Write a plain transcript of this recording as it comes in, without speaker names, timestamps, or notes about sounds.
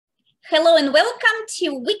Hello and welcome to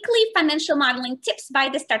Weekly Financial Modeling Tips by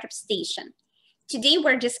the Startup Station. Today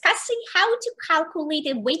we're discussing how to calculate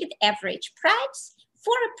a weighted average price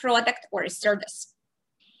for a product or a service.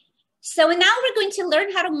 So now we're going to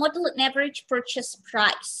learn how to model an average purchase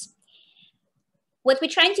price. What we're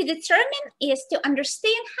trying to determine is to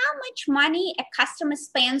understand how much money a customer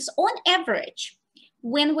spends on average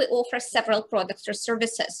when we offer several products or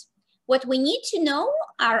services. What we need to know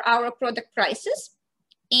are our product prices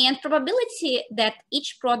and probability that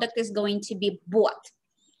each product is going to be bought,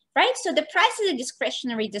 right? So the price is a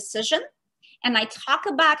discretionary decision, and I talk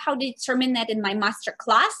about how to determine that in my master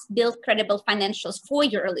class, Build Credible Financials for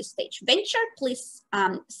Your Early Stage Venture. Please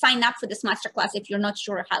sign up for this master class if you're not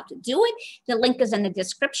sure how to do it. The link is in the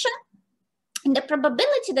description. And the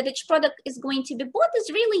probability that each product is going to be bought is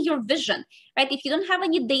really your vision, right? If you don't have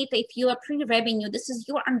any data, if you are pre-revenue, this is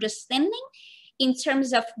your understanding in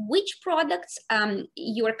terms of which products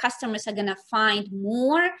your customers are going to find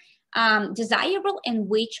more desirable and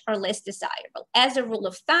which are less desirable. As a rule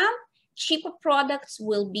of thumb, cheaper products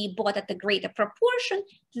will be bought at a greater proportion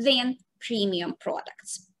than premium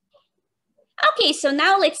products. Okay, so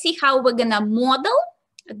now let's see how we're going to model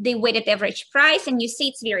the weighted average price. And you see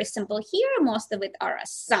it's very simple here. Most of it are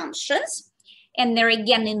assumptions. And they're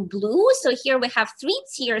again in blue. So here we have 3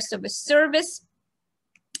 tiers of a service.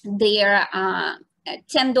 They're $10,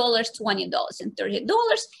 $20, and $30, and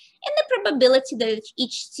the probability that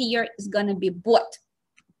each tier is going to be bought.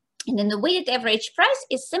 And then the weighted average price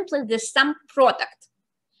is simply the sum product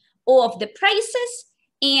of the prices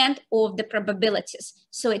and of the probabilities.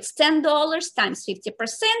 So it's $10 times 50%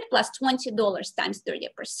 plus $20 times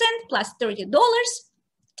 30% plus $30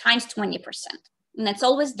 times 20%. And that's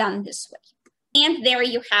always done this way. And there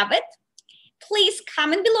you have it. Please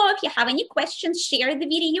comment below if you have any questions, share the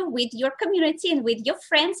video with your community and with your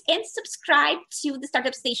friends, and subscribe to the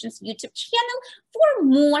Startup Station's YouTube channel for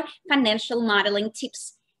more financial modeling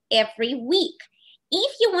tips every week.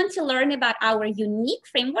 If you want to learn about our unique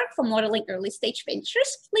framework for modeling early stage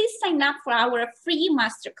ventures, please sign up for our free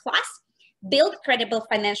masterclass, Build Credible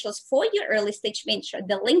Financials for Your Early Stage Venture.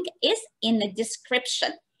 The link is in the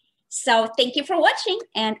description. So thank you for watching,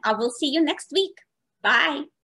 and I will see you next week. Bye.